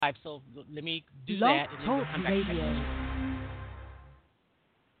live, so let me do Blog that, and then we'll Talk come back to my Radio. question.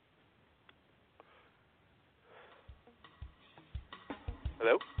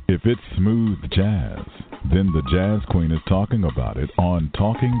 Hello? If it's smooth jazz, then the Jazz Queen is talking about it on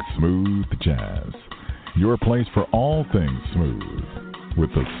Talking Smooth Jazz. Your place for all things smooth. With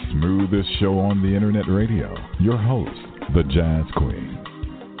the smoothest show on the internet radio. Your host, the Jazz Queen.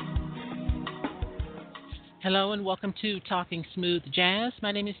 Hello and welcome to Talking Smooth Jazz.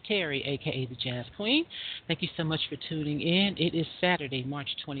 My name is Terry, aka the Jazz Queen. Thank you so much for tuning in. It is Saturday, March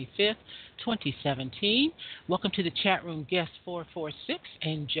 25th, 2017. Welcome to the chat room, guest 446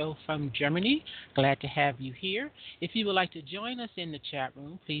 and Joe from Germany. Glad to have you here. If you would like to join us in the chat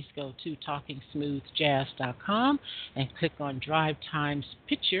room, please go to TalkingSmoothJazz.com and click on Drivetime's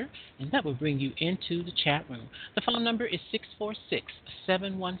picture, and that will bring you into the chat room. The phone number is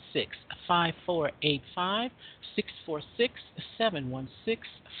 646-716-5485.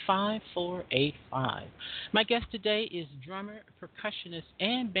 646-716-5485. My guest today is drummer, percussionist,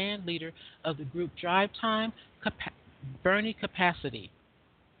 and band leader of the group Drivetime, Bernie Capacity.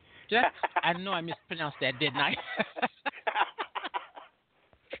 I know I mispronounced that, didn't I?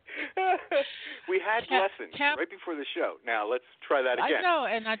 We had lessons right before the show. Now let's try that again. I know,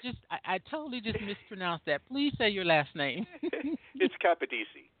 and I totally just mispronounced that. Please say your last name. It's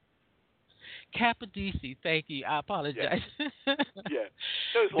Capodisi. Capodisi, thank you. I apologize. Yeah.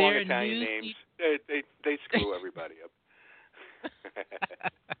 Those long Italian names, they screw everybody up.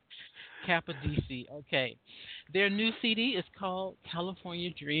 Capodisi, okay. Their new CD is called California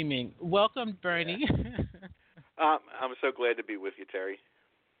Dreaming. Welcome, Bernie. I'm so glad to be with you, Terry.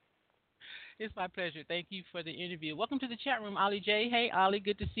 It's my pleasure. Thank you for the interview. Welcome to the chat room, Ollie J. Hey, Ollie,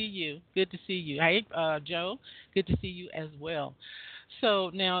 good to see you. Good to see you. Hey, Joe, good to see you as well.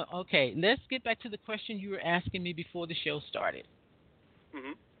 So now, okay, let's get back to the question you were asking me before the show started.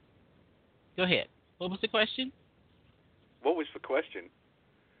 Mm-hmm. Go ahead. What was the question? What was the question?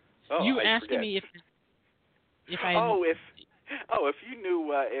 Oh, you were I asking forget. me if if you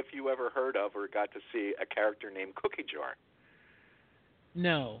knew if you ever heard of or got to see a character named Cookie Jar.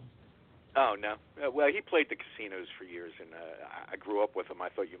 No. Oh no. Well, he played the casinos for years, and I grew up with him. I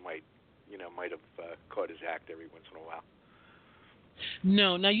thought you might have caught his act every once in a while.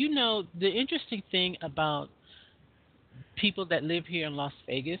 No. Now, the interesting thing about people that live here in Las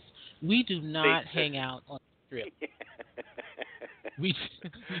Vegas, we do not hang out on the Strip. we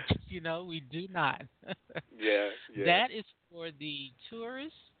do not. Yeah. That is for the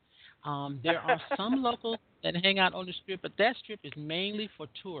tourists. There are some locals that hang out on the Strip, but that Strip is mainly for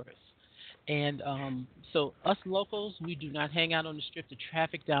tourists. And so us locals, we do not hang out on the Strip. The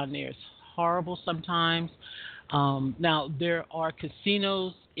traffic down there is horrible sometimes. Now, there are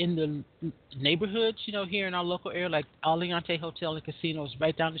casinos in the neighborhoods, here in our local area, like Aliante Hotel and Casino is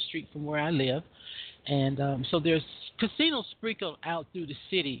right down the street from where I live. And so there's casinos sprinkled out through the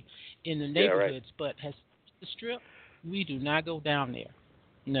city in the neighborhoods, but as the Strip, we do not go down there.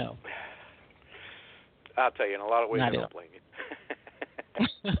 No. I'll tell you, in a lot of ways, I don't blame you.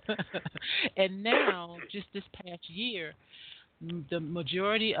 And now, just this past year, the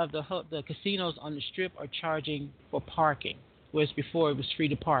majority of the casinos on the Strip are charging for parking, whereas before it was free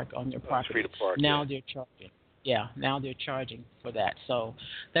to park on their property. Free to park. Now they're charging. Yeah, now they're charging for that. So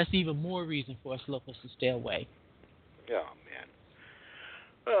that's even more reason for us locals to stay away. Oh man.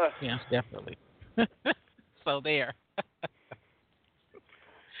 Yes, definitely. So there.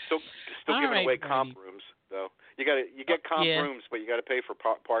 Still giving away comp rooms, though. You get comp rooms, but you got to pay for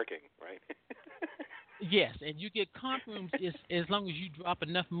parking, right? Yes, and you get comp rooms as long as you drop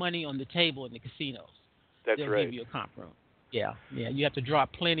enough money on the table in the casinos. They'll give you a comp room. Yeah. You have to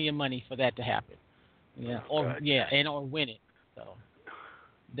drop plenty of money for that to happen. Yeah, or win it. So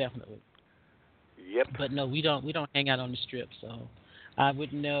definitely. Yep. But no, we don't hang out on the Strip, so I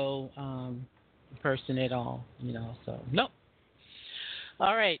wouldn't know the person at all. So nope.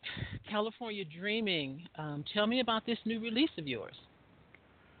 All right, California Dreaming. Tell me about this new release of yours.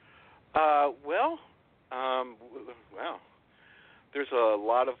 Well, there's a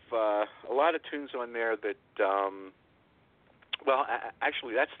lot of tunes on there that.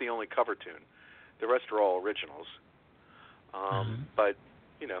 Actually, that's the only cover tune. The rest are all originals. But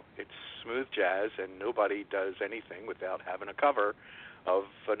it's smooth jazz, and nobody does anything without having a cover of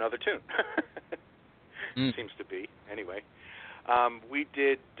another tune. Seems to be anyway. We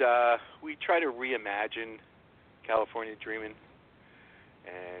try to reimagine California Dreamin',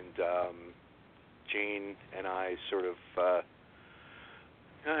 and Gene and I sort of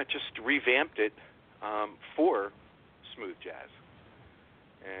just revamped it for smooth jazz.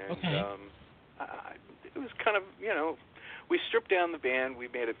 And it was kind of, we stripped down the band. We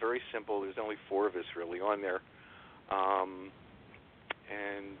made it very simple. There's only 4 of us really on there, and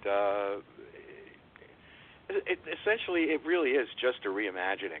essentially it really is just a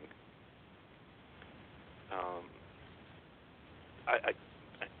reimagining. I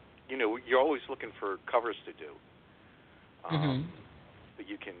you're always looking for covers to do Mhm. that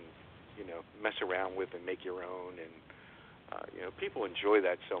you can mess around with and make your own, and people enjoy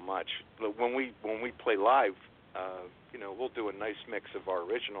that so much. But when we play live, we'll do a nice mix of our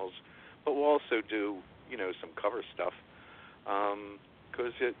originals, but we'll also do some cover stuff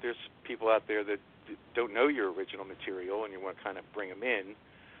because there's people out there that don't know your original material, and you want to kind of bring them in,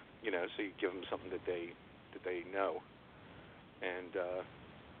 so you give them something that they know and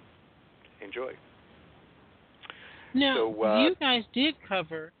enjoy. Now, So, you guys did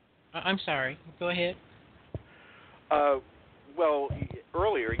cover. I'm sorry. Go ahead. well,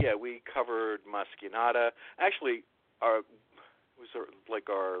 earlier, yeah, we covered Masquinata. Actually, our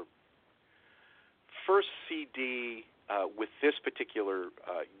first CD with this particular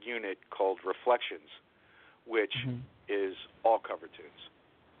unit called Reflections, which Mhm. is all cover tunes.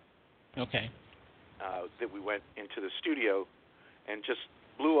 Okay. That we went into the studio and just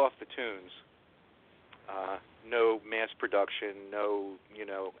blew off the tunes. No mass production, no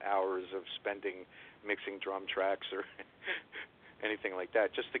hours of spending mixing drum tracks or anything like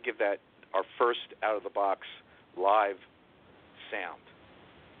that. Just to give that our first out of the box live sound.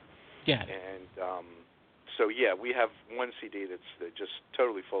 Got it. And so yeah, we have one CD that's just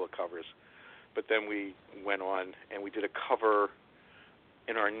totally full of covers. But then we went on and we did a cover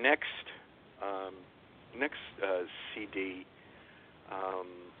in our next CD,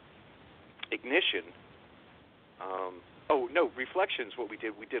 Ignition. Reflections. What we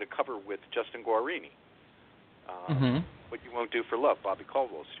did a cover with Justin Guarini. Mhm. What You Won't Do for Love, Bobby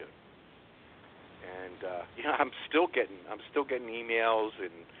Caldwell's tune. And I'm still getting emails,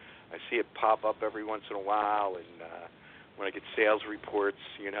 and I see it pop up every once in a while. And when I get sales reports,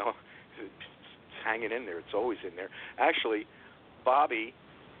 it's hanging in there. It's always in there. Actually, Bobby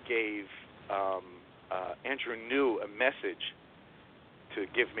gave Andrew New a message to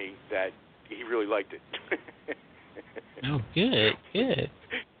give me that he really liked it. Oh, good. Good.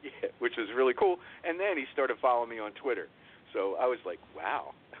 Yeah, which was really cool. And then he started following me on Twitter. So I was like,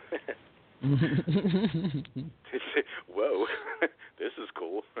 wow. Whoa, this is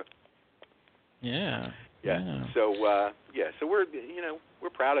cool. Yeah. Yeah. Yeah. So so we're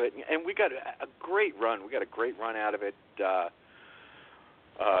proud of it, and we got a great run. We got a great run out of it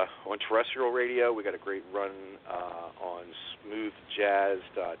on terrestrial radio. We got a great run on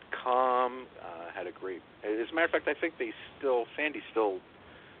smoothjazz.com. Had a great. As a matter of fact, I think Sandy still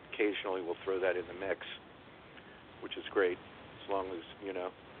occasionally will throw that in the mix, which is great, as long as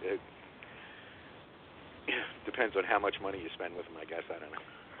it depends on how much money you spend with them. I guess I don't know.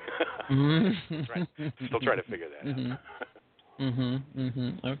 Still trying to figure that out.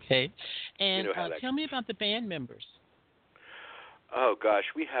 Okay. And how that tell me about the band members. Oh gosh,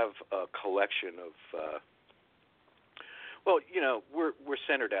 we have a collection of. We're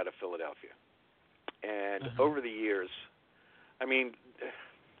centered out of Philadelphia, and over the years, I mean,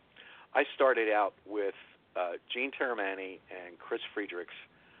 I started out with Gene Taramani and Chris Friedrichs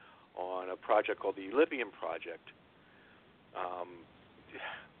on a project called the Eulippian Project,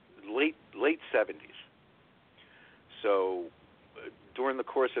 late '70s. So during the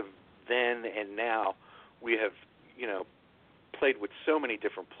course of then and now, we have played with so many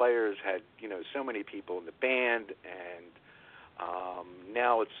different players, had so many people in the band, and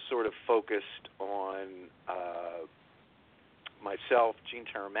now it's sort of focused on myself, Gene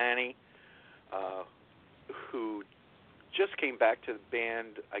Taramani, who just came back to the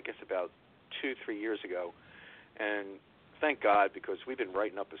band, I guess about 2-3 years ago, and thank God, because we've been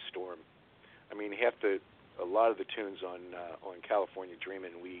writing up a storm. I mean, a lot of the tunes on California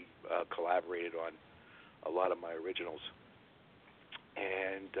Dreamin' we collaborated on a lot of my originals,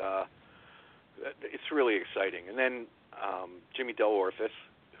 and it's really exciting. And then Jimmy Del Orfis,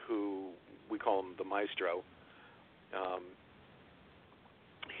 who we call him the Maestro,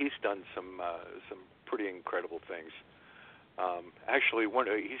 he's done some pretty incredible things. Actually,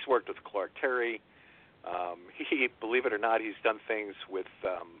 he's worked with Clark Terry. Believe it or not, he's done things with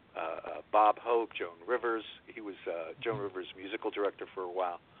Bob Hope, Joan Rivers. He was Joan Rivers' musical director for a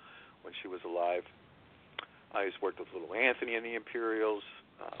while when she was alive. He's worked with Little Anthony and the Imperials,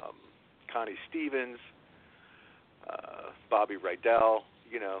 Connie Stevens, Bobby Rydell.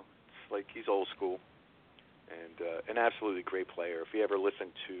 It's like he's old school and an absolutely great player. If you ever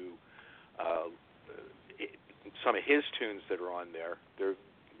listen to some of his tunes that are on there, they're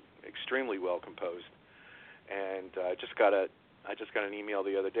extremely well composed. And I just got an email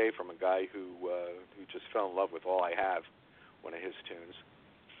the other day from a guy who just fell in love with All I Have, one of his tunes.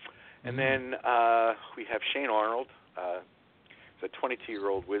 And then we have Shane Arnold, he's a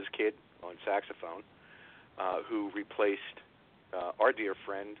 22-year-old whiz kid on saxophone, who replaced our dear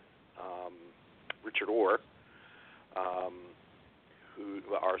friend Richard Orr, who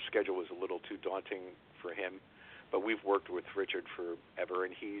our schedule was a little too daunting for him, but we've worked with Richard forever,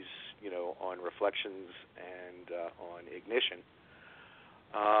 and he's on Reflections and on Ignition.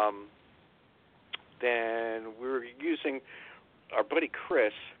 Then we're using our buddy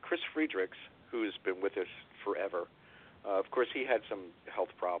Chris Friedrichs, who's been with us forever. Of course, he had some health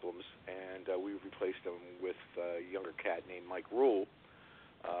problems, and we replaced him with a younger cat named Mike Rule.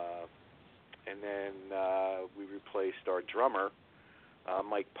 And then we replaced our drummer,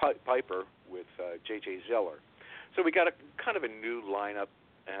 Mike Piper, with J.J. Zeller. So we got a kind of a new lineup,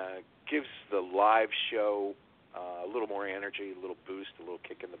 gives the live show a little more energy, a little boost, a little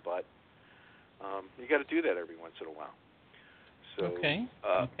kick in the butt. You got to do that every once in a while. So okay.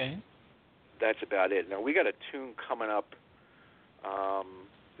 That's about it. Now we got a tune coming up.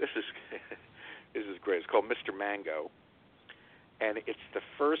 This is this is great. It's called Mr. Mango, and it's the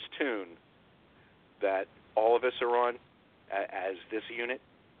first tune that all of us are on as this unit.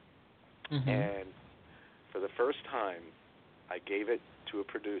 And for the first time, I gave it to a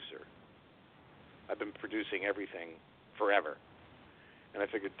producer. I've been producing everything forever, and I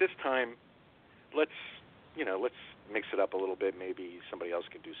figured this time, let's mix it up a little bit. Maybe somebody else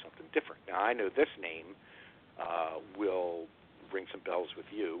can do something different. Now I know this name will ring some bells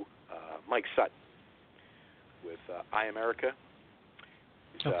with you, Mike Sutton with I America.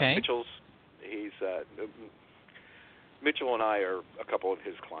 He's, Mitchell's. He's Mitchell and I are a couple of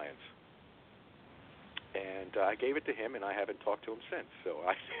his clients. And I gave it to him, and I haven't talked to him since. So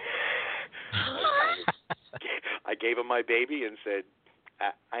I gave him my baby and said,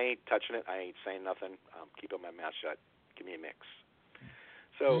 I ain't touching it. I ain't saying nothing. I'm keeping my mouth shut. Give me a mix.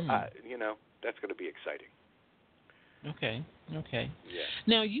 So, that's going to be exciting. Okay. Yeah.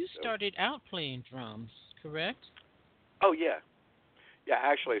 Now, you started out playing drums, correct? Oh, yeah. Yeah,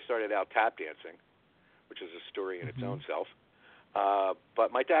 actually, I started out tap dancing, which is a story in its own self.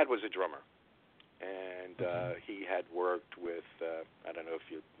 But my dad was a drummer. And he had worked with, I don't know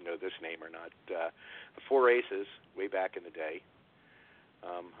if you know this name or not, the Four Aces way back in the day.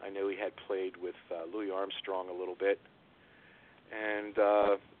 I know he had played with Louis Armstrong a little bit. And,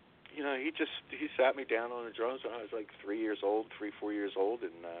 he sat me down on the drums when I was like 4 years old,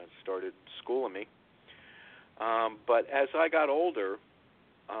 and started schooling me. But as I got older,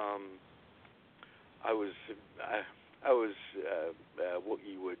 I was what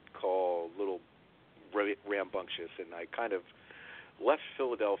you would call a little rambunctious, and I kind of left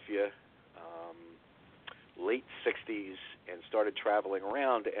Philadelphia late 60s and started traveling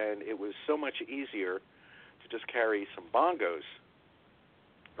around, and it was so much easier to just carry some bongos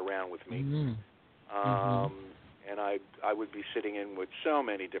around with me. And I would be sitting in with so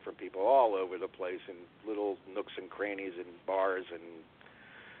many different people all over the place in little nooks and crannies and bars, and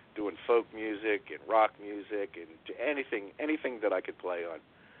doing folk music and rock music and anything that I could play on.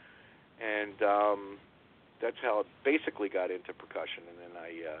 And that's how I basically got into percussion. And then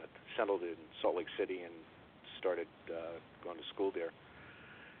I settled in Salt Lake City and started going to school there.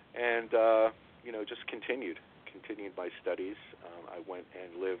 And, just continued my studies. I went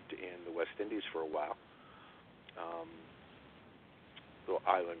and lived in the West Indies for a while, a little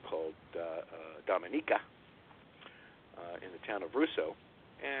island called Dominica in the town of Russo.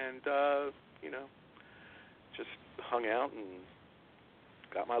 And, just hung out and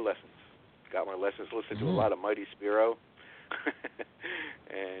got my lessons. Listened to a lot of Mighty Spiro,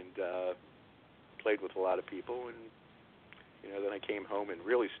 and played with a lot of people. And, then I came home and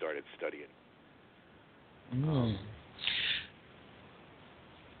really started studying.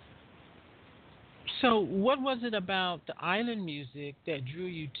 So what was it about the island music that drew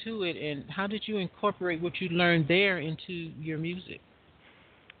you to it, and how did you incorporate what you learned there into your music?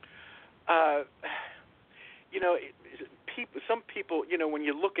 Some people, when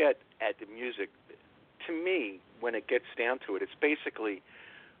you look at the music, to me, when it gets down to it, it's basically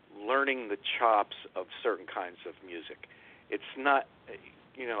learning the chops of certain kinds of music. It's not,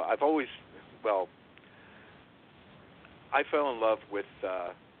 I've always, I fell in love with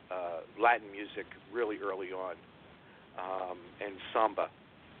Latin music really early on, and samba,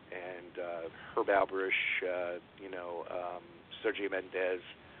 and Herb Alvarez, Sergio Mendes,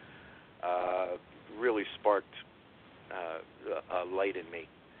 really sparked a light in me.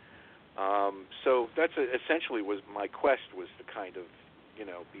 So that's essentially was my quest, was to kind of,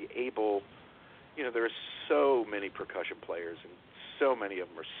 be able there are so many percussion players, and so many of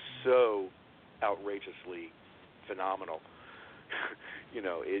them are so outrageously phenomenal.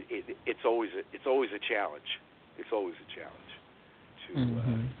 It's always a challenge. It's always a challenge to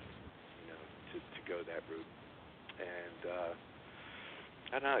to go that route. And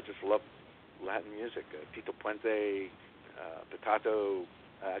I don't know. I just love Latin music. Tito Puente, Potato.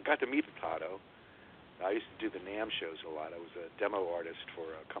 I got to meet Potato. I used to do the NAMM shows a lot. I was a demo artist for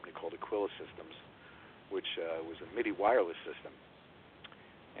a company called Aquila Systems, which was a MIDI wireless system.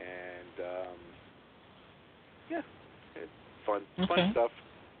 And yeah, fun stuff.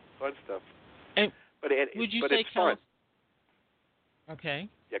 Fun stuff. And but would you but say it's fun. Okay.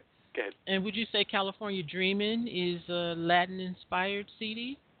 Yeah, go ahead. And would you say California Dreamin' is a Latin-inspired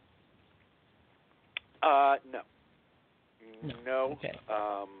CD? No. No. No. Okay.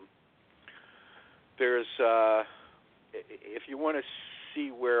 There's if you want to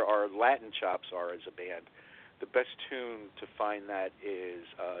see where our Latin chops are as a band, the best tune to find that is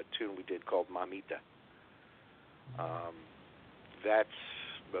a tune we did called Mamita. That's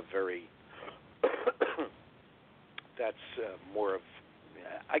a very that's more of,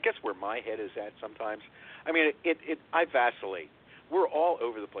 I guess, where my head is at sometimes. I mean, I vacillate. We're all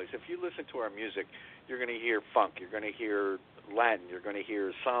over the place. If you listen to our music, you're going to hear funk, you're going to hear Latin, you're going to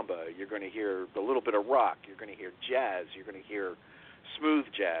hear samba, you're going to hear a little bit of rock, you're going to hear jazz, you're going to hear smooth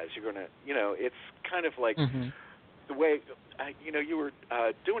jazz, you're going to, it's kind of like the way, you were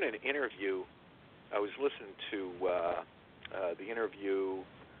doing an interview. I was listening to the interview.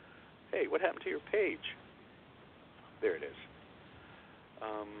 Hey, what happened to your page? There it is.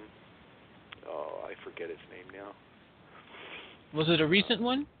 I forget its name now. Was it a recent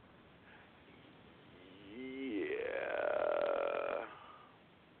one? Yeah.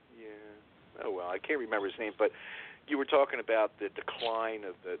 Oh, well, I can't remember his name, but you were talking about the decline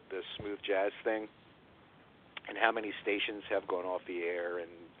of the smooth jazz thing and how many stations have gone off the air and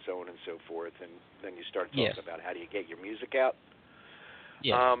so on and so forth, and then you start talking about how do you get your music out.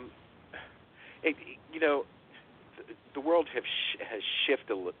 Yes. The world has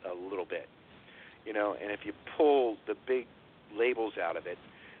shifted a little bit, and if you pull the big labels out of it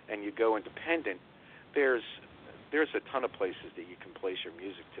and you go independent, there's a ton of places that you can place your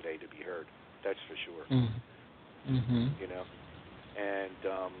music today to be heard. That's for sure. And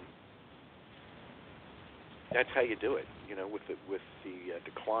that's how you do it. With the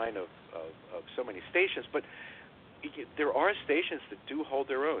decline of so many stations, but there are stations that do hold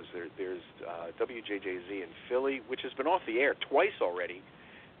their own. There's WJJZ in Philly, which has been off the air twice already,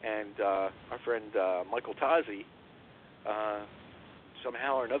 and our friend Michael Tazi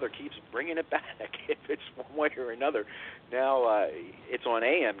somehow or another keeps bringing it back. If it's one way or another, now it's on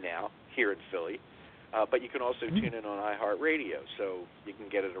AM now here in Philly, but you can also tune in on iHeartRadio, so you can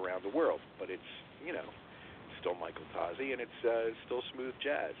get it around the world. But it's still Michael Tazi, and it's still smooth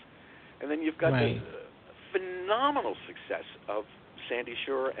jazz. And then you've got the phenomenal success of Sandy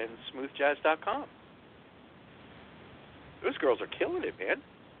Shore and SmoothJazz.com. Those girls are killing it,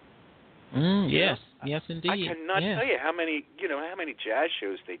 man. Yes, yes, indeed. I cannot tell you how many jazz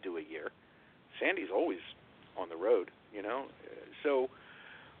shows they do a year. Sandy's always on the road, So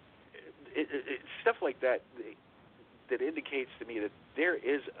it's stuff like that that indicates to me that there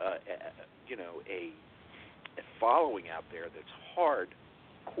is a following out there that's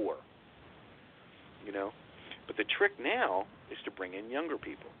hardcore. But the trick now is to bring in younger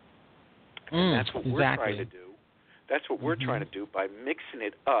people. And that's what we're trying to do. That's what we're trying to do by mixing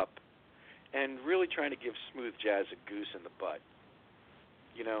it up and really trying to give smooth jazz a goose in the butt.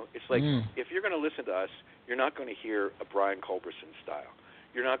 It's like if you're going to listen to us, you're not going to hear a Brian Culberson style.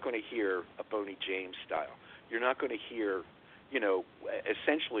 You're not going to hear a Boney James style. You're not going to hear,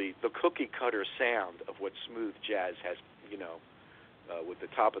 essentially the cookie cutter sound of what smooth jazz has, with the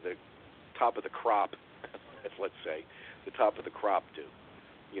top of the crop, let's say, the top of the crop do.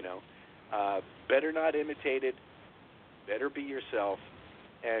 Better not imitate it. Better be yourself,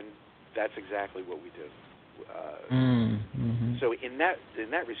 and that's exactly what we do. So in that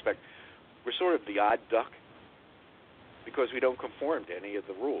respect, we're sort of the odd duck because we don't conform to any of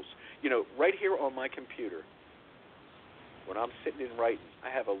the rules. Right here on my computer, when I'm sitting and writing, I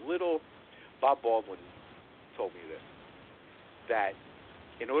have a little. Bob Baldwin told me this, that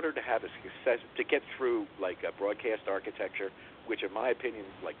in order to have a success, to get through like a broadcast architecture, which in my opinion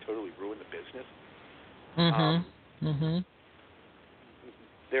like totally ruined the business.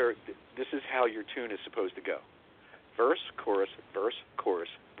 This is how your tune is supposed to go: verse, chorus,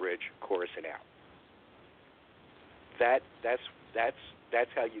 bridge, chorus, and out. That's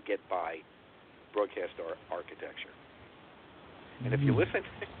how you get by broadcast architecture. And if you listen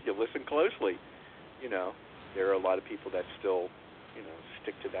closely, you know, there are a lot of people that still,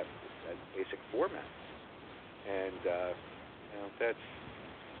 stick to that basic format. And that's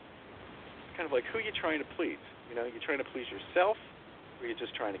kind of like, who you trying to please? You trying to please yourself, or you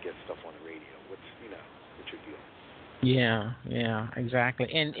just trying to get stuff on the radio? What's your deal? Yeah, yeah, exactly.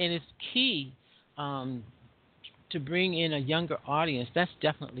 And it's key um, to bring in a younger audience. That's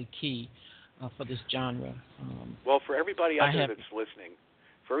definitely key for this genre. Well, for everybody out I there have. that's listening,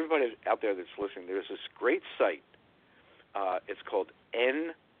 there's this great site. It's called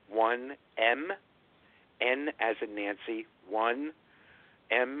N1M, N as in Nancy, 1,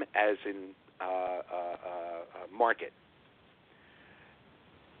 M as in market.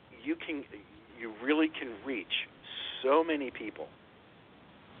 You really can reach so many people.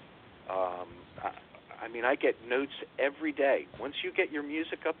 I get notes every day. Once you get your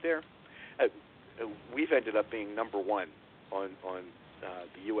music up there, we've ended up being number one on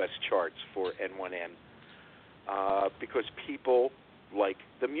the U.S. charts for N1N because people like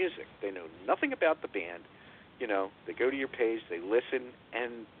the music. They know nothing about the band. They go to your page, they listen,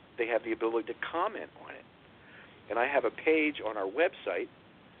 and they have the ability to comment on it. And I have a page on our website,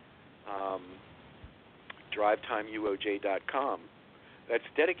 drivetimeuoj.com, that's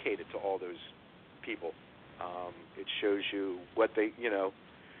dedicated to all those people. It shows you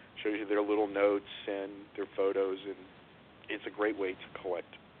shows you their little notes and their photos, and it's a great way to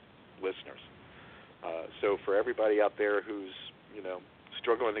collect listeners. So for everybody out there who's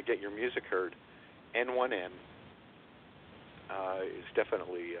struggling to get your music heard, N1M is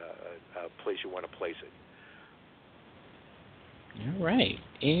definitely a place you want to place it. All right.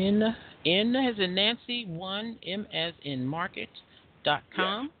 N as in Nancy, 1, M as in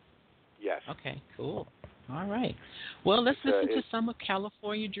market.com. Yes. Okay, cool. All right. Well, let's listen to some of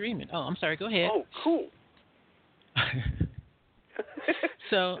California Dreaming. Oh, I'm sorry. Go ahead. Oh, cool.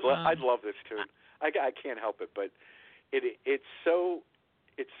 So I love this tune. I can't help it, but it's so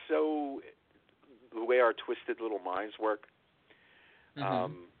the way our twisted little minds work.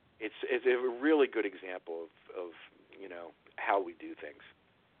 Mm-hmm. It's a really good example of how we do things.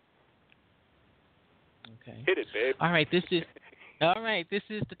 Okay. Hit it, babe. All right. This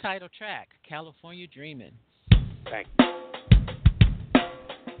is the title track, California Dreaming. Thanks.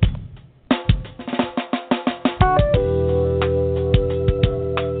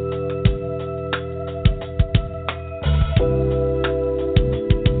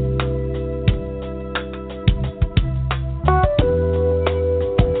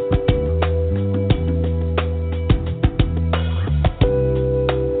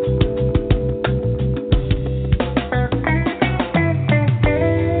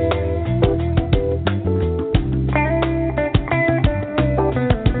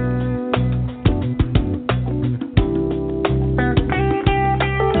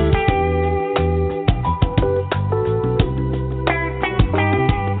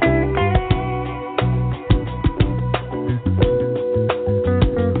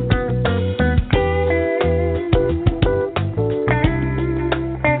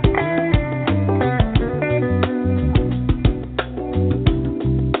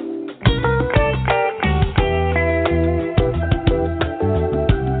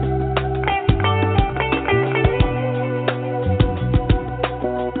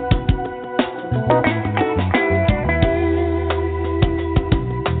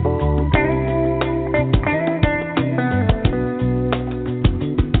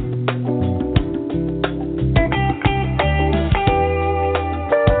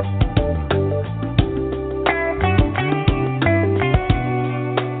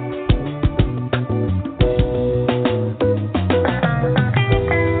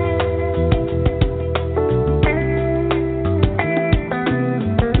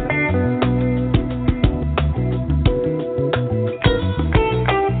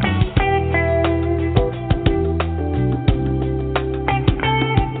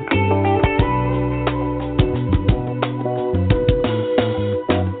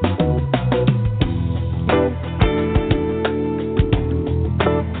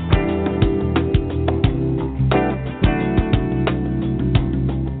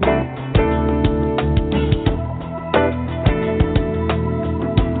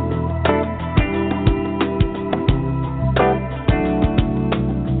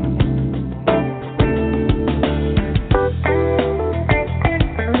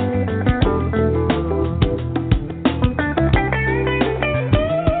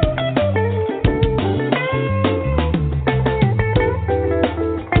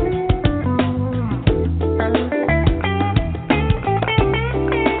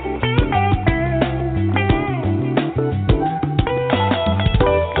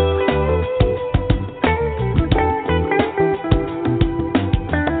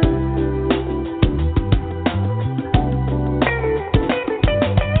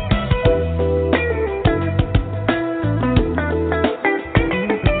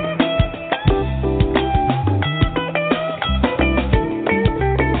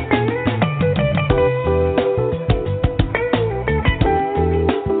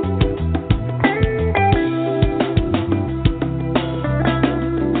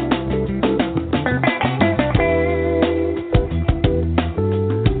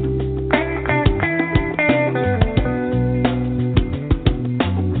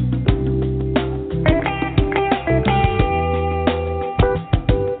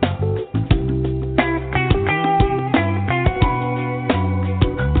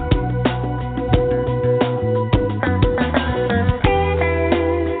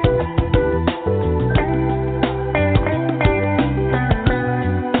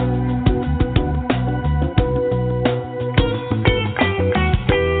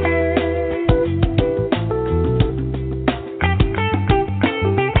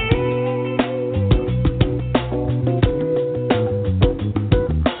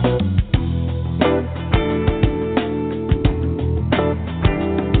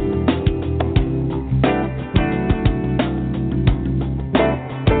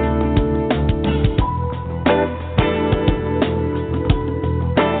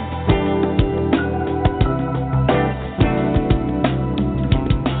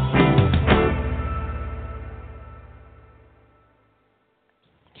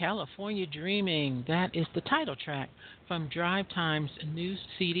 California Dreaming. That is the title track from Drivetime's new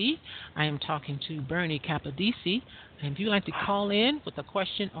CD. I am talking to Bernie Capodisi. And if you'd like to call in with a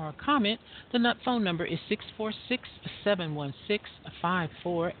question or a comment, the nut phone number is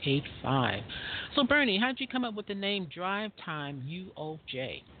 646-716-5485. So, Bernie, how did you come up with the name Drivetime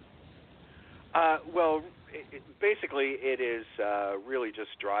UOJ? Well, basically, it is really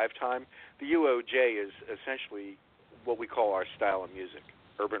just drive time. The UOJ is essentially what we call our style of music,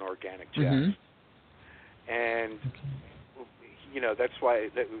 urban organic jazz. Mm-hmm. And, that's why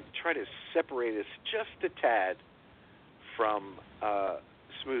we try to separate us just a tad from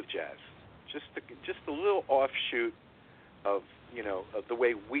smooth jazz. Just a little offshoot of, of the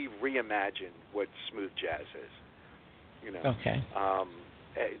way we reimagine what smooth jazz is. Okay.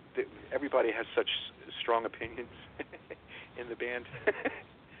 Everybody has such strong opinions in the band,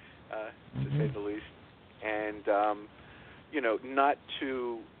 to say the least, and not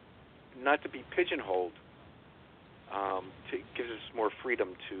to be pigeonholed. Gives us more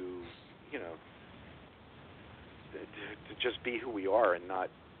freedom to just be who we are and not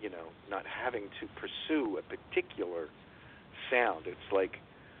having to pursue a particular sound. It's like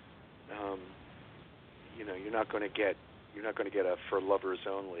you're not going to get a For Lovers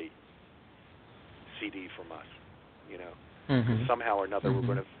Only CD from us. Mm-hmm. Somehow or another we're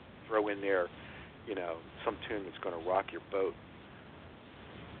going to throw in there some tune that's going to rock your boat.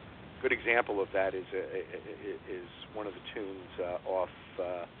 Good example of that is one of the tunes off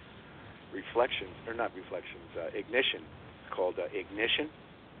Ignition. It's called Ignition.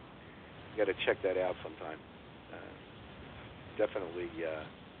 You got to check that out sometime. Definitely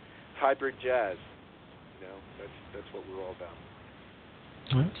hybrid jazz. That's what we're all about.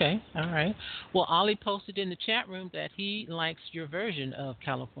 Okay, all right. Well, Ollie posted in the chat room that he likes your version of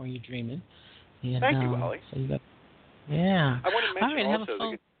California Dreamin'. And, Thank you, Ollie. So yeah. I want to mention all right,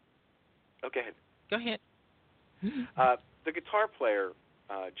 also go ahead. Go ahead. The guitar player,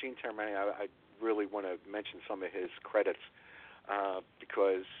 Gene Termani, I really want to mention some of his credits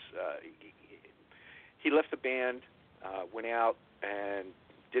because he left the band, went out and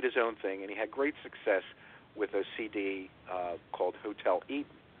did his own thing, and he had great success with a CD called Hotel Eden,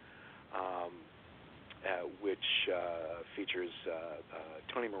 which features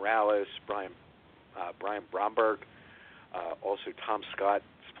Tony Morales, Brian Bromberg, also Tom Scott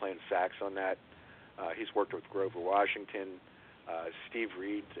is playing sax on that. He's worked with Grover Washington, Steve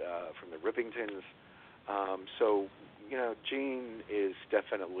Reed from the Rippingtons. So, Gene is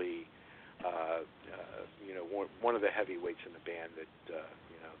definitely, one of the heavyweights in the band that,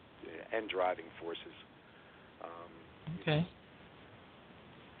 and driving forces. Okay.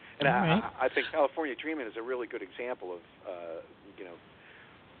 And I think California Dreamin' is a really good example of,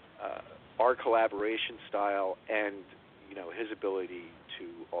 our collaboration style and, his ability to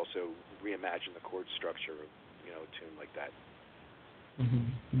also reimagine the chord structure of, a tune like that.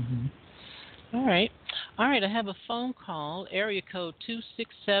 Mm-hmm. Mm-hmm. All right. I have a phone call, area code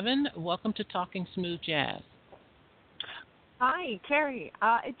 267. Welcome to Talking Smooth Jazz. Hi, Terry.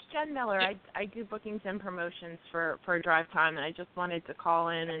 It's Jen Miller. I do bookings and promotions for Drivetime, and I just wanted to call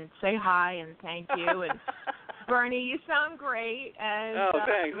in and say hi and thank you. And Bernie, you sound great. And,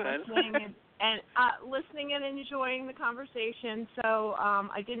 thanks, man. Listening and enjoying the conversation. So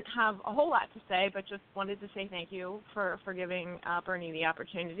I didn't have a whole lot to say, but just wanted to say thank you for giving Bernie the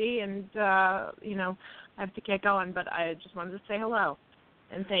opportunity. And I have to get going, but I just wanted to say hello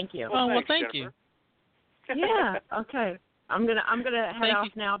and thank you. Well, thank Jennifer. you. Yeah. Okay. I'm gonna head thank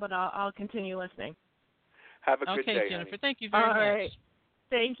off you. now, but I'll continue listening. Have a good day, Jennifer. honey. Thank you very much. All right.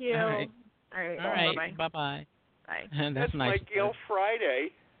 Thank you. All right. All right. Bye-bye. Bye. That's nice. my Gail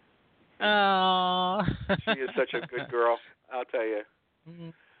Friday. Oh. She is such a good girl, I'll tell you. Mm-hmm.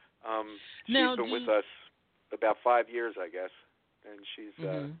 She's been with us about 5 years, I guess, and she's.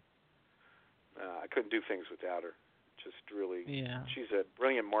 I couldn't do things without her. Just really. Yeah. She's a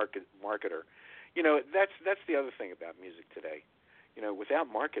brilliant marketer. That's the other thing about music today. Without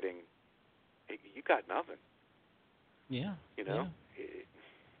marketing, you got nothing. Yeah. You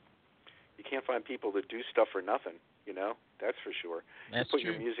can't find people that do stuff for nothing. That's for sure. That's you put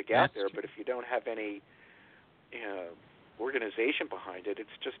true. your music out there, true. but if you don't have any organization behind it,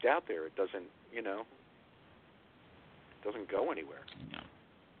 it's just out there. It doesn't go anywhere. No.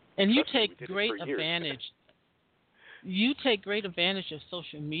 And you take We did it great for years. advantage. You take great advantage of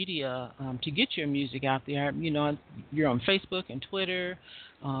social media to get your music out there. You're on Facebook and Twitter,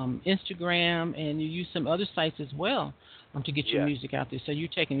 Instagram, and you use some other sites as well to get your music out there. So you're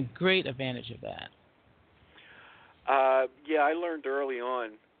taking great advantage of that. I learned early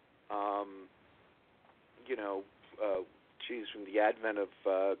on, geez, from the advent of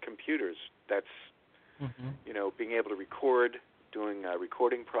computers. That's, Hmm. being able to record, doing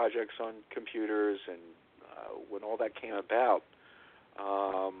recording projects on computers, and when all that came about,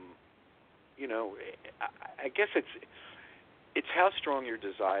 um, I guess it's how strong your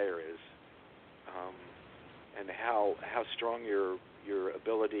desire is, um, and how strong your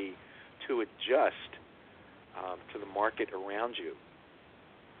ability to adjust to the market around you.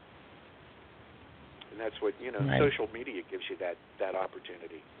 And that's what Right. social media gives you that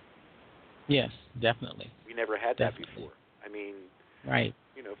opportunity. Yes, definitely. We never had that Definitely. before. I mean, Right.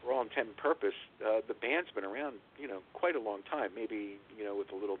 for all intent and purpose, the band's been around, quite a long time. Maybe,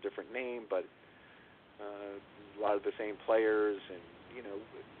 with a little different name, but a lot of the same players, and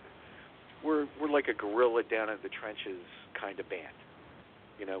we're like a guerrilla down in the trenches kind of band.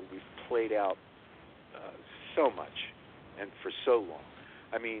 We've played out so much and for so long.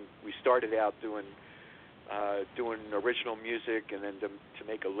 I mean, we started out doing original music, and then to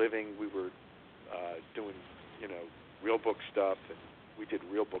make a living, we were doing real book stuff, and we did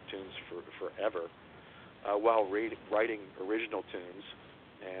real book tunes for forever, while writing original tunes.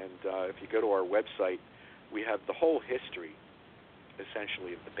 And if you go to our website, we have the whole history,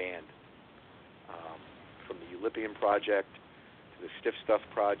 essentially, of the band, from the Eulipian Project to the Stiff Stuff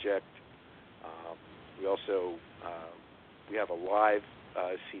Project. We also we have a live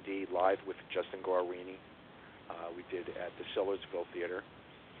CD, live with Justin Guarini. We did at the Sellersville Theater,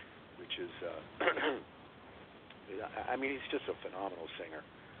 which is, I mean, he's just a phenomenal singer.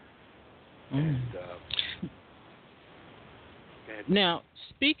 And Now,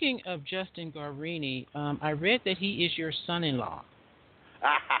 speaking of Justin Guarini, I read that he is your son-in-law.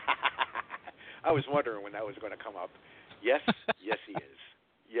 I was wondering when that was going to come up. Yes, yes, he is.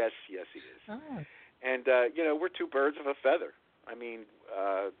 Yes, he is. Oh. And we're two birds of a feather. I mean,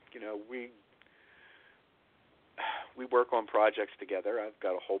 we work on projects together. I've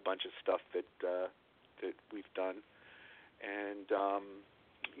got a whole bunch of stuff that we've done, and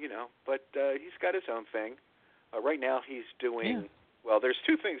but he's got his own thing. Right now, he's doing well. There's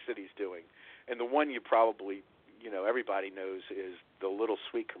two things that he's doing, and the one you probably everybody knows is the Little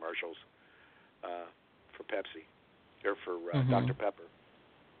Sweet commercials for Pepsi or for Dr. Pepper,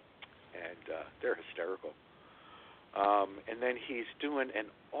 and they're hysterical. And then he's doing an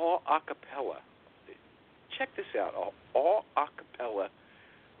all acapella. Check this out, all acapella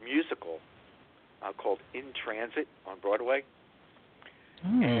musical called In Transit on Broadway.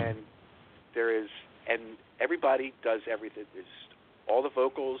 And everybody does everything. There's all the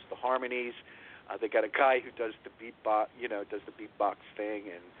vocals, the harmonies. They got a guy who does the beatbox, does the beatbox thing,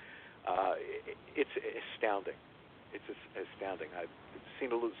 and it's astounding. It's astounding. I've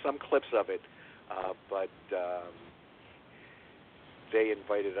seen some clips of it, but they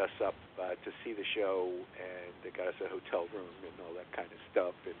invited us up to see the show, and they got us a hotel room and all that kind of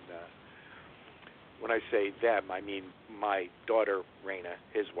stuff. And when I say them, I mean my daughter Raina,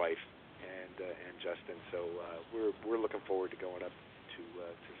 his wife, and Justin. So we're looking forward to going up to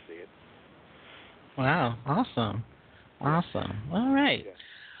see it. Wow! Awesome. All right. Yeah.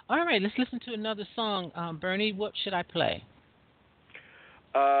 All right. Let's listen to another song. Bernie, what should I play?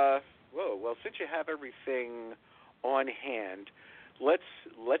 Well, since you have everything on hand, let's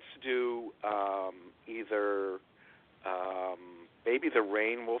do either Maybe the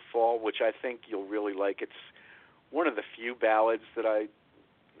Rain Will Fall, which I think you'll really like. It's one of the few ballads that I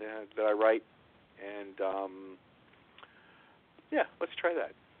write, and let's try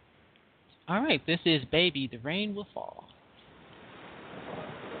that. All right. This is Baby, the Rain Will Fall.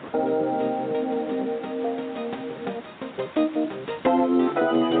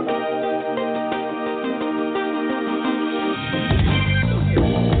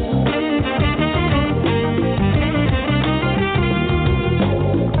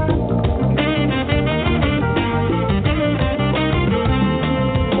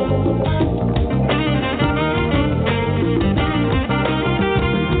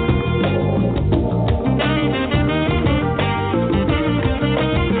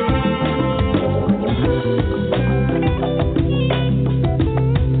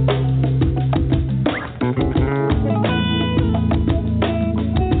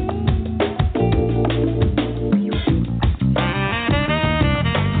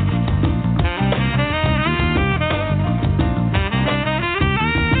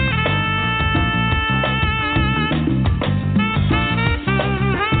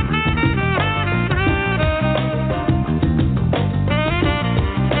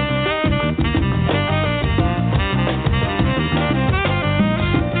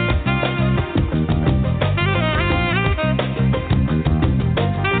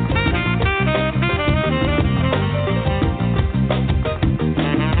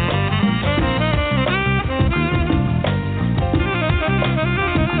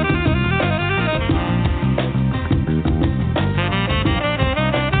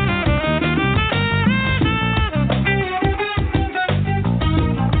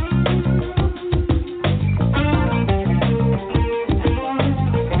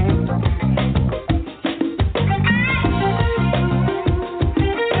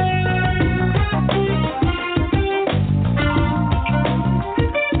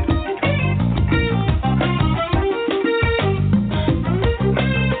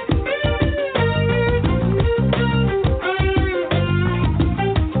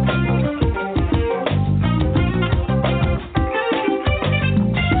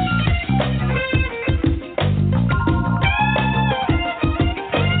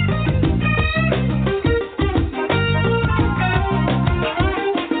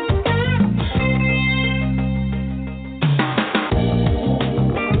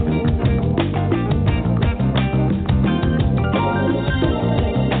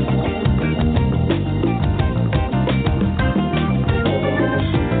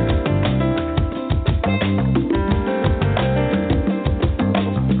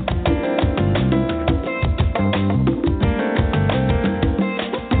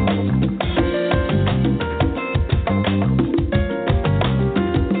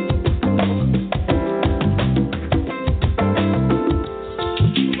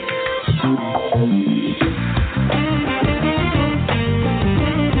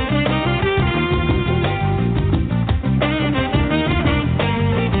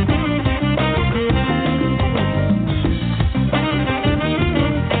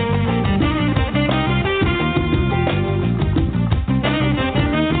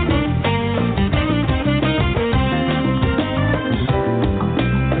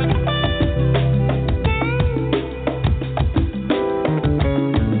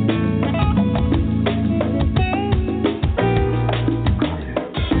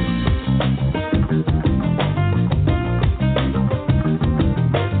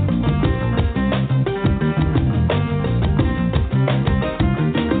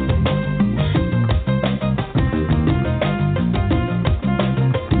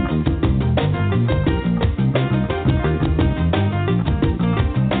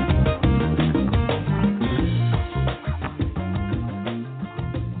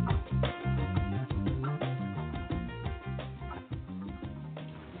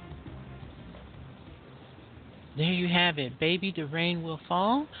 have it. Baby, the rain will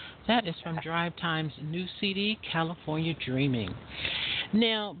fall. That is from Drivetime's new CD, California Dreaming.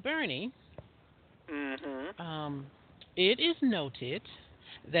 Now, Bernie, Mhm. um, it is noted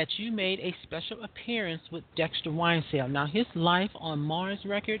that you made a special appearance with Dexter Winesale. Now, his Life on Mars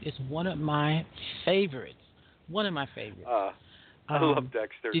record is one of my favorites. One of my favorites. Uh, I love Um,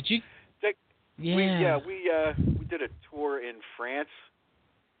 Dexter. did you? Dex, Yeah. we did a tour in France.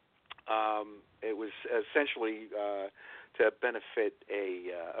 It was essentially to benefit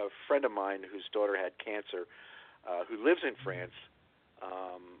a friend of mine whose daughter had cancer, who lives in France.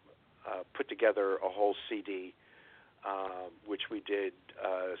 Put together a whole CD, which we did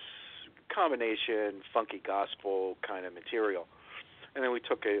combination funky gospel kind of material, and then we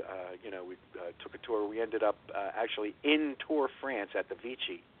took a tour. We ended up actually in Tour France at the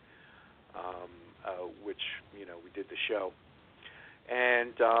Vichy, which we did the show,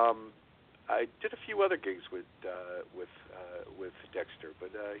 and I did a few other gigs with Dexter,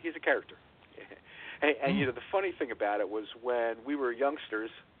 but he's a character. And the funny thing about it was when we were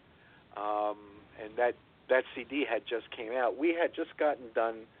youngsters, and that CD had just came out. We had just gotten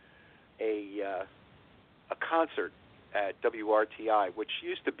done a concert at WRTI, which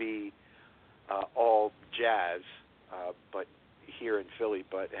used to be all jazz, but here in Philly,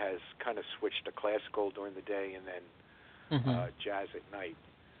 but has kind of switched to classical during the day and then jazz at night,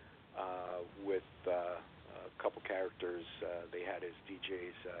 with a couple characters. They had as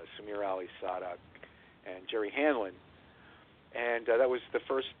DJs Samir Ali Sadak and Jerry Hanlon, and that was the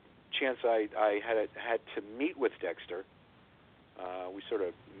first chance I had to meet with Dexter. We sort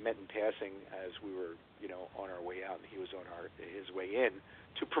of met in passing as we were, on our way out, and he was on his way in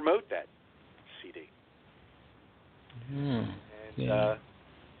to promote that CD. Mm. And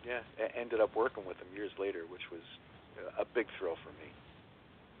ended up working with him years later, which was a big thrill for me.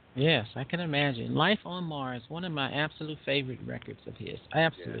 Yes, I can imagine. Life on Mars, one of my absolute favorite records of his.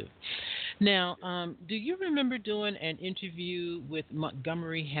 Absolute. Yeah. Now, do you remember doing an interview with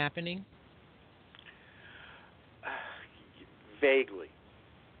Montgomery Happening? Vaguely.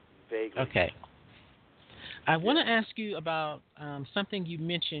 Okay. I want to ask you about something you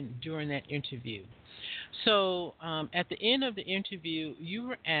mentioned during that interview. So, at the end of the interview, you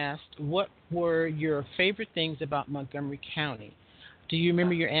were asked what were your favorite things about Montgomery County. Do you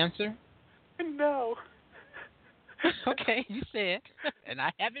remember your answer? No. Okay, you said, and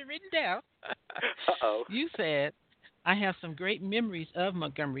I have it written down. Uh-oh. You said, I have some great memories of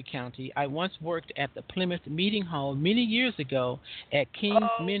Montgomery County. I once worked at the Plymouth Meeting Hall many years ago at King's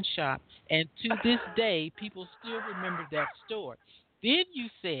Oh. Men's Shop, and to this day, people still remember that store. Then you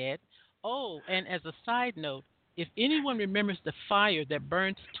said, oh, and as a side note, if anyone remembers the fire that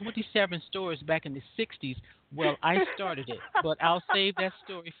burned 27 stores back in the 60s, well, I started it, but I'll save that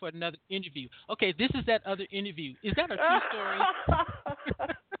story for another interview. Okay, this is that other interview. Is that a true story?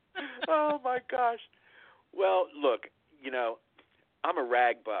 Oh, my gosh. Well, look, I'm a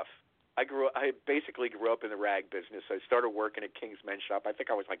rag buff. I basically grew up in the rag business. I started working at King's Men's Shop. I think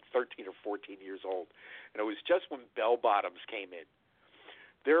I was like 13 or 14 years old, and it was just when Bell Bottoms came in.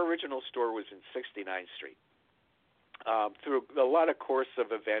 Their original store was in 69th Street. Through a lot of course of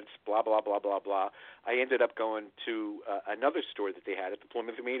events, blah, blah, blah, blah, blah, I ended up going to another store that they had at the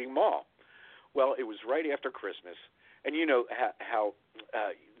Plymouth Meeting Mall. Well, it was right after Christmas, and you know how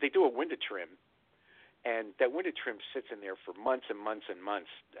they do a window trim, and that window trim sits in there for months and months and months,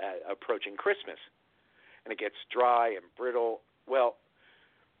 approaching Christmas, and it gets dry and brittle. Well,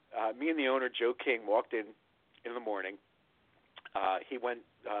 me and the owner, Joe King, walked in the morning. He went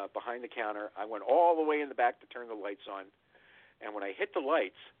behind the counter. I went all the way in the back to turn the lights on, and when I hit the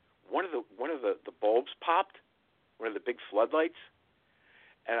lights, one of the bulbs popped, one of the big floodlights,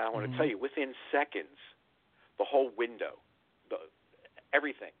 and I want to tell you, within seconds, the whole window,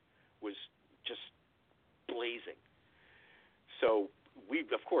 everything was just blazing. So we,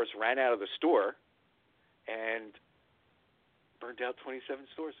 of course, ran out of the store and burned out 27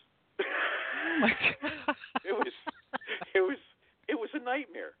 stores. Oh my God. It was a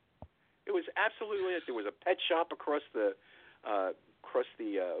nightmare. It was absolutely. There was a pet shop across the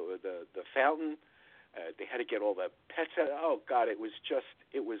fountain. They had to get all the pets out. Oh God, it was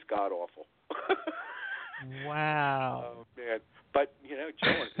god awful. Wow. Oh man, but Joe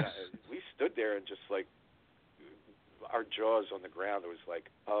and I, we stood there and just like our jaws on the ground. It was like,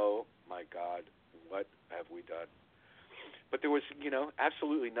 oh my God, what have we done? But there was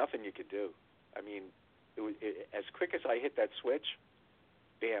absolutely nothing you could do. I mean, as quick as I hit that switch,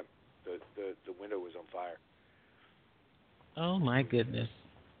 bam, the window was on fire. Oh my goodness.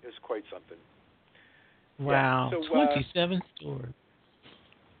 It was quite something. Wow. Yeah. So, 27 stores.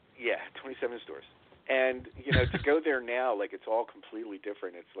 Yeah, 27 stores. And to go there now, like it's all completely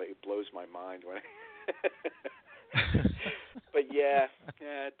different. It's like it blows my mind when. But yeah,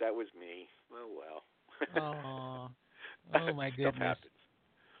 that was me. Oh well. Oh, oh my Stuff goodness. happens.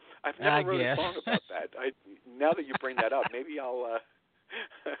 I've I never wrote a guess. song about that. Now that you bring that up, maybe I'll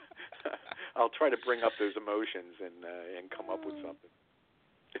I'll try to bring up those emotions and come up with something.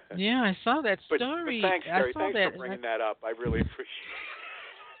 Yeah, I saw that but story. thanks, I Terry. saw Thanks that. for bringing that up. I really appreciate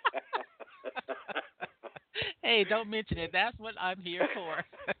it. Hey, don't mention it. That's what I'm here for.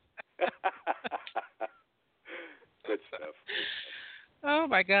 Good stuff. Oh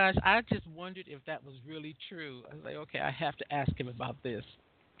my gosh, I just wondered if that was really true. I was like, okay, I have to ask him about this.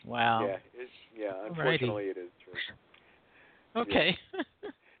 Wow. Yeah. Alrighty. Unfortunately, it is true. Okay. Yeah.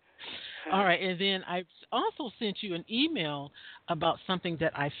 All right, and then I also sent you an email about something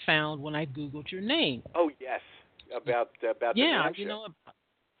that I found when I Googled your name. Oh yes, about the Yeah, NAMM show.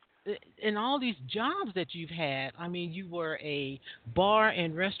 In all these jobs that you've had, I mean, you were a bar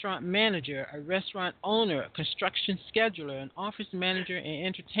and restaurant manager, a restaurant owner, a construction scheduler, an office manager, and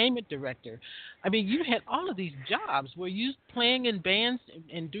entertainment director. I mean, you had all of these jobs. Were you playing in bands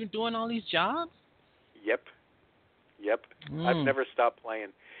and doing all these jobs? Yep. I've Mm. never stopped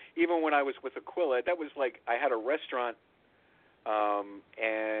playing. Even when I was with Aquila, that was like I had a restaurant,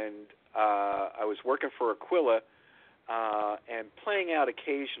 and I was working for Aquila and playing out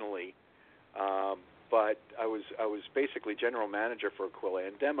occasionally. But I was basically general manager for Aquila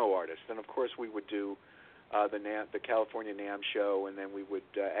and demo artist. And of course, we would do the California NAMM show, and then we would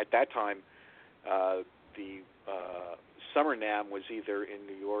at that time the summer NAMM was either in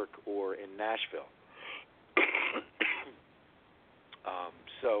New York or in Nashville.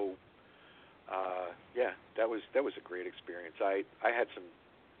 So yeah, that was a great experience. I had some.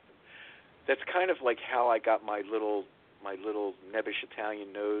 That's kind of like how I got my little nebbish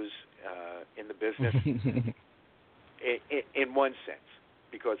Italian nose in the business, in one sense,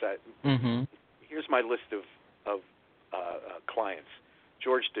 because here's my list of clients: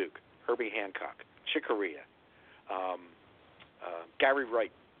 George Duke, Herbie Hancock, Chick Corea, Gary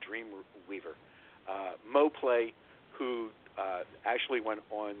Wright, Dreamweaver, Mo Play, who actually went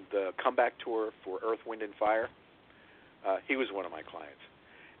on the comeback tour for Earth, Wind and Fire. He was one of my clients,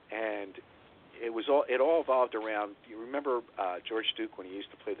 and it all evolved around. Do you remember George Duke when he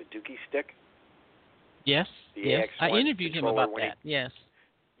used to play the Dookie stick? Yes. The Yes. I AX1 interviewed him controller about that. Yes.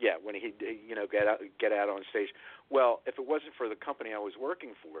 Yeah, when he get out on stage. Well, if it wasn't for the company I was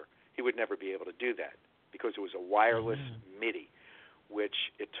working for, he would never be able to do that because it was a wireless MIDI,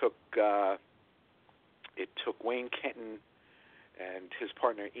 which it took Wayne Kenton and his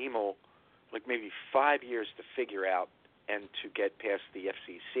partner Emil like maybe 5 years to figure out and to get past the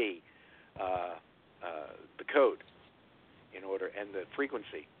FCC the code in order and the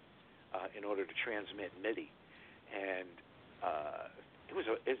frequency in order to transmit MIDI, and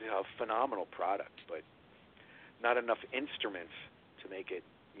it's a phenomenal product, but not enough instruments to make it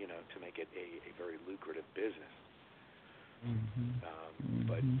a very lucrative business.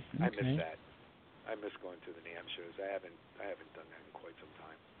 But I miss that. I miss going to the NAMM shows. I haven't done that in quite some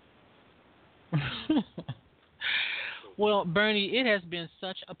time. Well, Bernie, it has been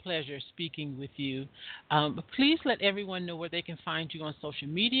such a pleasure speaking with you. Please let everyone know where they can find you on social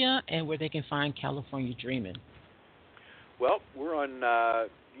media and where they can find California Dreamin'. Well, we're on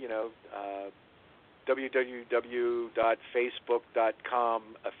www.facebook.com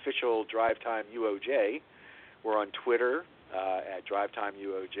official Drivetime UOJ. We're on Twitter at Drivetime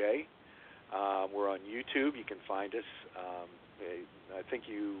UOJ. We're on YouTube. You can find us. I think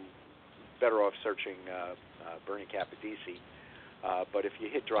you better off searching Bernie Capodisi. But if you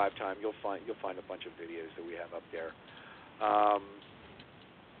hit Drivetime, you'll find a bunch of videos that we have up there.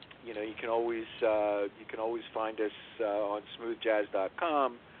 You can always find us on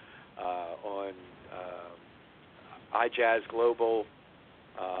smoothjazz.com, on iJazz Global.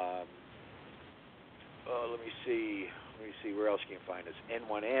 Let me see where else you can find us.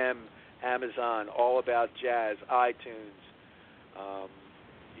 N1M, Amazon, All About Jazz, iTunes.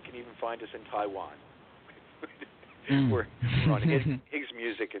 You can even find us in Taiwan. We're on Higgs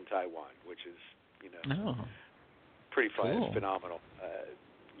Music in Taiwan, which is pretty fun. Cool. It's phenomenal.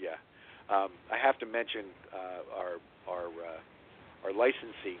 Yeah, I have to mention our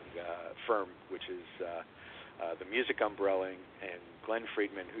licensing firm, which is the Music Umbrella, and Glenn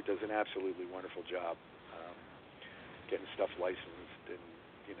Friedman, who does an absolutely wonderful job getting stuff licensed and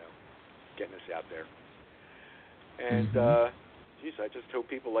getting us out there. And geez, I just hope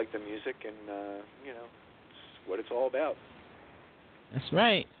people like the music, and it's what it's all about. That's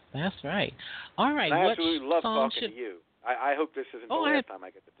right. All right. And I what absolutely love song talking to you. I hope this isn't the last time I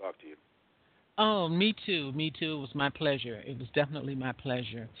get to talk to you. Oh, me too. Me too. It was my pleasure. It was definitely my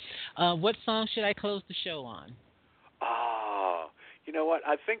pleasure. What song should I close the show on? Ah, you know what?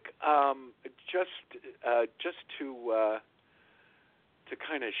 I think just to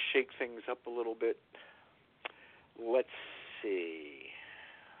kind of shake things up a little bit. Let's see.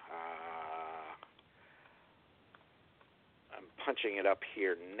 Uh, I'm punching it up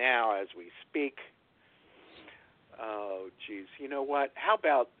here now as we speak. Oh, geez. You know what? How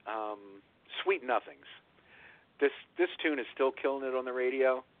about Sweet Nothings? This tune is still killing it on the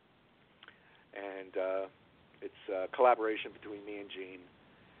radio, and it's a collaboration between me and Gene,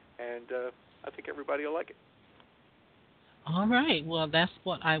 and I think everybody will like it. All right. Well, that's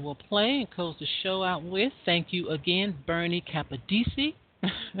what I will play and close the show out with. Thank you again, Bernie Capodisi.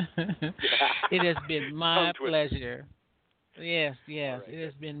 It has been Tongue my twister. pleasure. Yes, All yes. right. It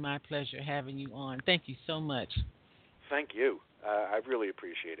has been my pleasure having you on. Thank you so much. Thank you. I really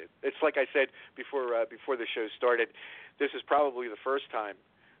appreciate it. It's like I said before the show started. This is probably the first time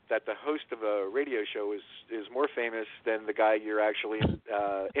that the host of a radio show is more famous than the guy you're actually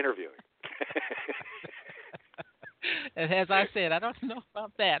interviewing. And as I said, I don't know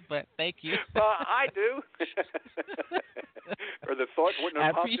about that, but thank you. Well, I do. Or the thought wouldn't I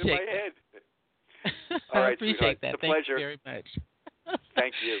have popped in my appreciate head. that. All I right, sweetheart. appreciate that. It's a Thank you pleasure. very much.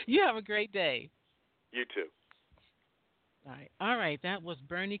 Thank you. You have a great day. You too. All right. All right. That was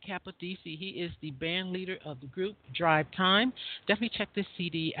Bernie Capodisi. He is the band leader of the group Drivetime. Definitely check this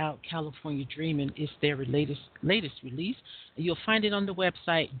CD out. California Dreamin' is their latest release. You'll find it on the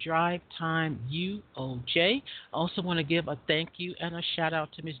website Drivetime UOJ. I also want to give a thank you and a shout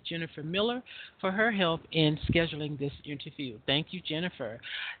out to Miss Jennifer Miller for her help in scheduling this interview. Thank you, Jennifer.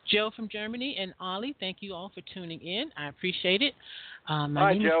 Joe from Germany and Ollie, thank you all for tuning in. I appreciate it. My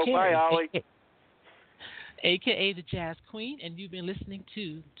Bye, name is Joe. Bye, Terry, Ollie. aka the Jazz Queen, and you've been listening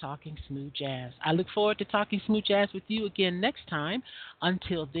to Talking Smooth Jazz. I look forward to talking smooth jazz with you again next time.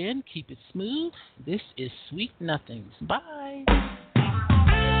 Until then, keep it smooth. This is Sweet Nothings. Bye.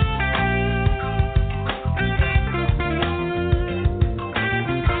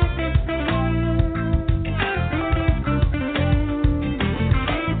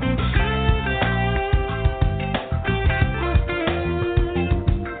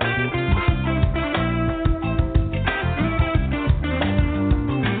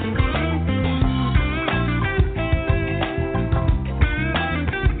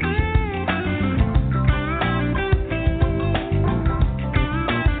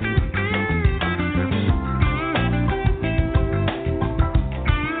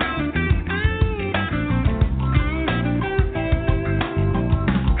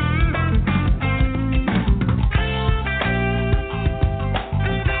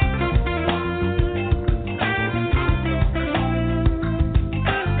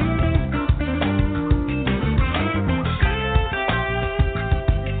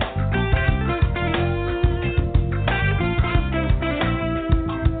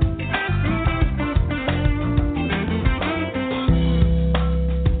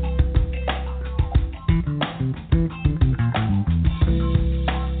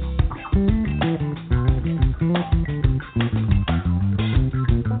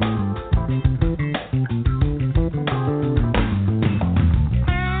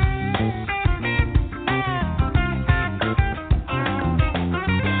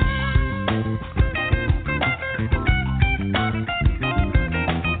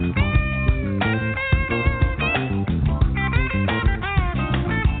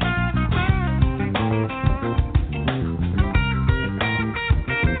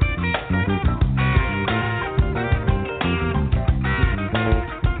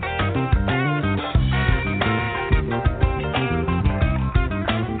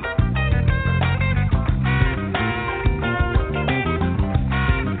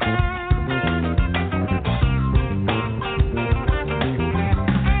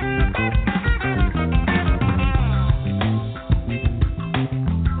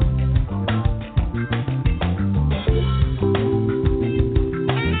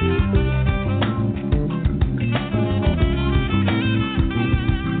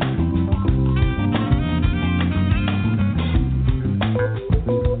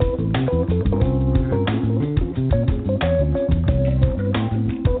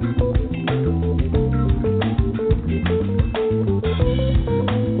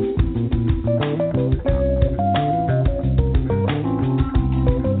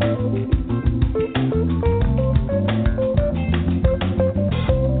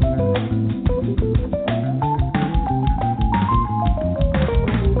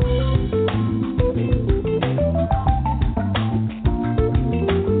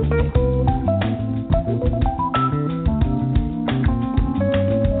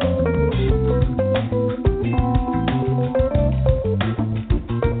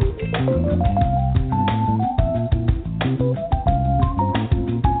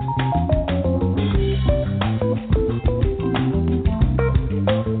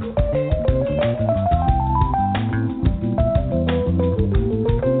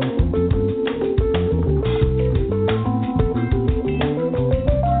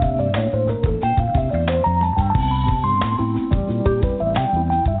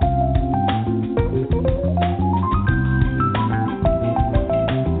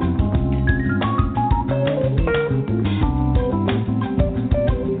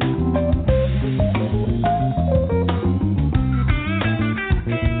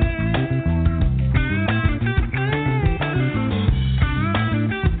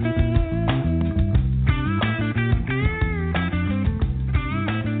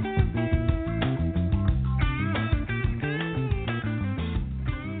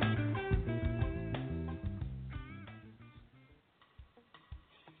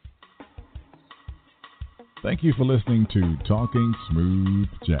 Thank you for listening to Talking Smooth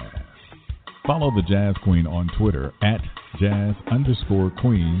Jazz. Follow the Jazz Queen on Twitter at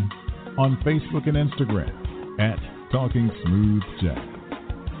jazz_queen, on Facebook and Instagram at Talking Smooth Jazz,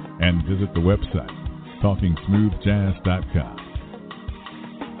 and visit the website talkingsmoothjazz.com.